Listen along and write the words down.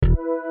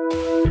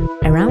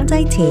Around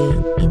IT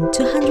in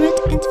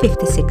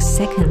 256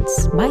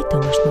 seconds by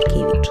Tomasz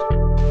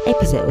Nurkiewicz.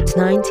 Episode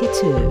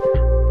 92.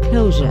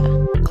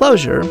 Clojure.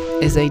 Clojure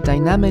is a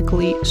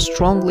dynamically,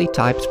 strongly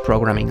typed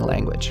programming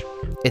language.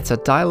 It's a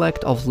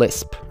dialect of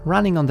Lisp,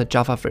 running on the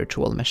Java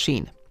virtual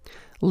machine.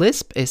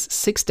 Lisp is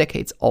 6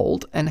 decades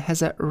old and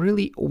has a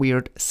really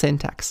weird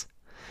syntax.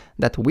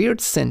 That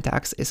weird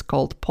syntax is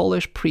called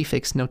Polish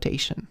prefix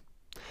notation.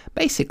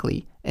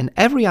 Basically, in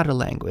every other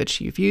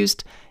language you've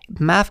used,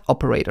 math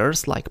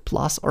operators like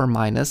plus or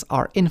minus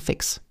are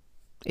infix.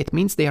 It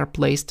means they are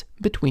placed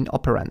between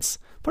operands.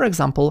 For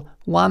example,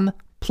 1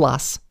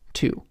 plus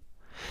 2.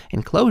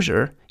 In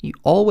Clojure, you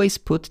always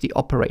put the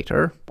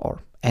operator, or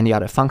any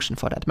other function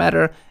for that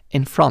matter,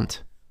 in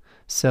front.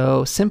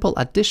 So simple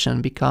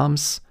addition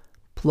becomes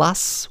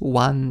plus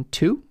 1,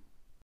 2.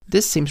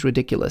 This seems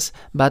ridiculous,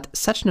 but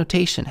such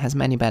notation has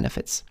many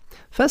benefits.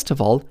 First of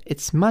all,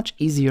 it's much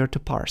easier to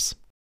parse.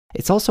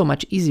 It's also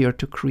much easier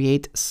to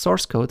create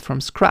source code from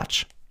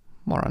scratch.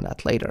 More on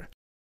that later.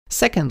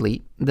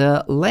 Secondly,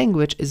 the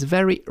language is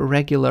very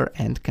regular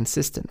and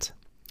consistent.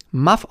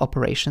 Math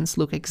operations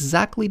look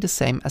exactly the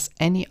same as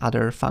any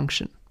other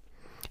function.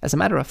 As a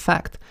matter of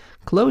fact,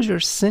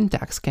 Clojure's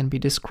syntax can be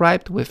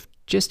described with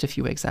just a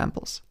few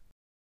examples.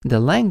 The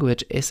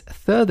language is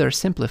further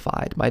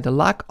simplified by the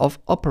lack of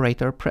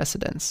operator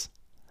precedence.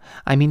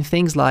 I mean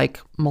things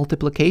like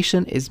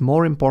multiplication is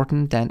more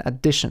important than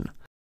addition.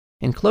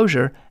 In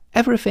Clojure,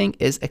 everything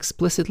is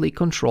explicitly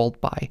controlled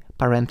by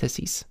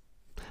parentheses.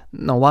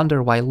 No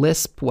wonder why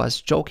Lisp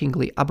was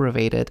jokingly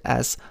abbreviated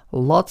as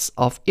lots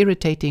of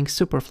irritating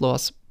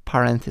superfluous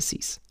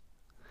parentheses.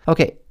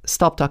 Okay,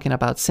 stop talking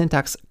about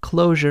syntax.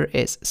 Clojure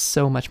is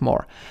so much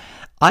more.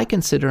 I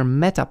consider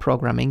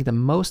metaprogramming the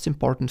most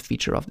important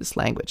feature of this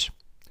language.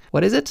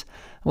 What is it?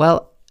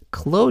 Well,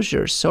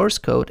 Clojure source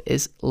code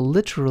is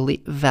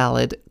literally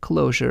valid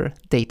Clojure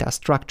data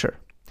structure.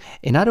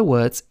 In other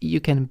words,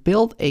 you can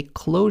build a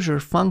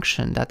Clojure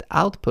function that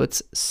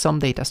outputs some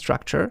data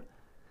structure,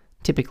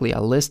 typically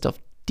a list of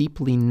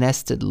deeply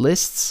nested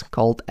lists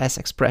called as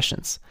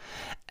expressions.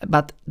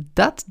 But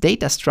that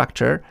data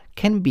structure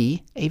can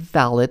be a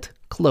valid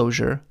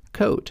Clojure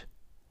code.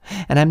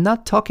 And I'm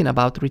not talking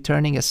about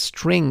returning a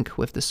string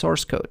with the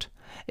source code.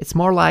 It's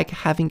more like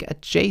having a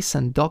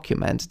JSON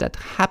document that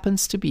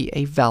happens to be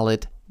a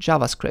valid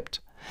JavaScript.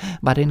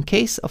 But in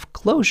case of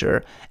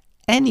Clojure,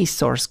 any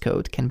source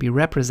code can be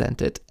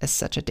represented as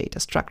such a data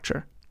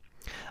structure.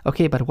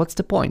 Okay, but what's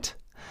the point?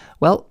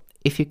 Well,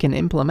 if you can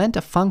implement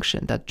a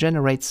function that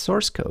generates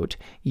source code,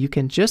 you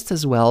can just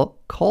as well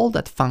call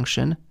that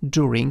function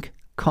during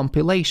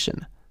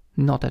compilation,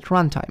 not at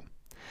runtime.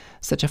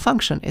 Such a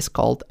function is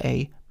called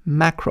a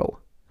macro.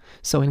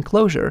 So in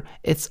Clojure,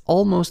 it's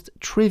almost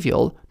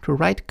trivial to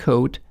write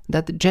code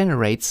that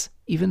generates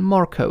even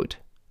more code.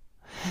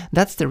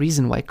 That's the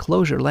reason why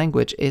Clojure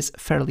language is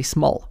fairly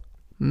small.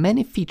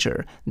 Many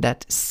features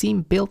that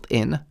seem built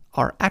in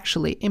are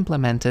actually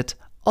implemented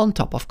on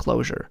top of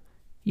Clojure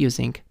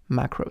using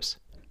macros.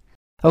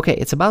 Okay,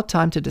 it's about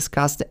time to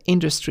discuss the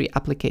industry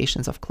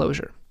applications of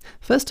Clojure.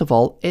 First of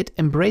all, it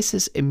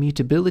embraces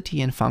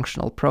immutability in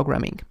functional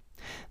programming.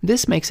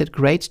 This makes it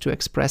great to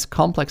express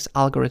complex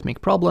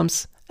algorithmic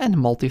problems and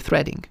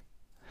multi-threading.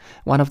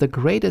 One of the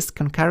greatest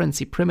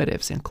concurrency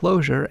primitives in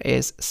Clojure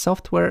is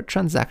software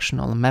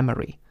transactional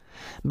memory.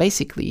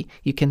 Basically,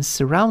 you can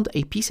surround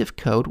a piece of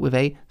code with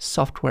a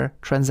software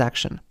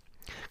transaction.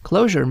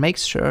 Clojure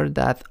makes sure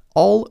that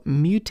all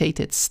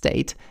mutated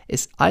state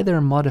is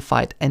either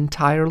modified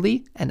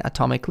entirely and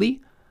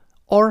atomically,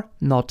 or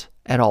not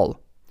at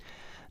all.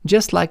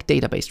 Just like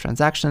database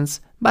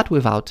transactions, but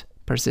without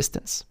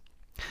persistence.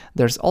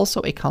 There's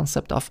also a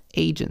concept of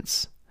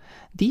agents.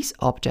 These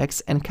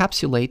objects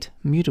encapsulate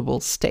mutable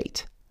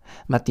state,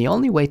 but the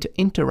only way to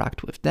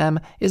interact with them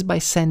is by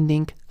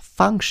sending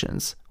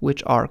functions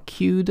which are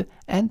queued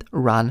and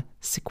run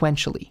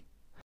sequentially.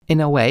 In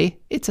a way,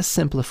 it's a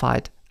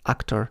simplified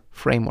actor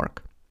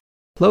framework.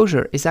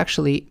 Clojure is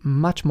actually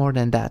much more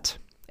than that.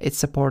 It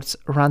supports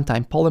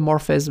runtime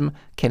polymorphism,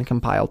 can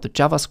compile to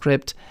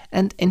JavaScript,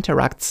 and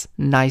interacts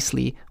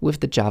nicely with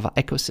the Java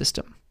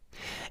ecosystem.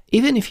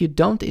 Even if you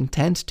don't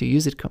intend to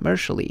use it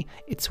commercially,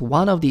 it's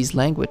one of these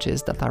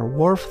languages that are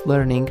worth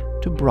learning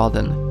to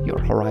broaden your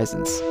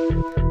horizons.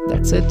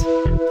 That's it.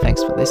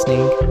 Thanks for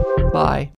listening. Bye.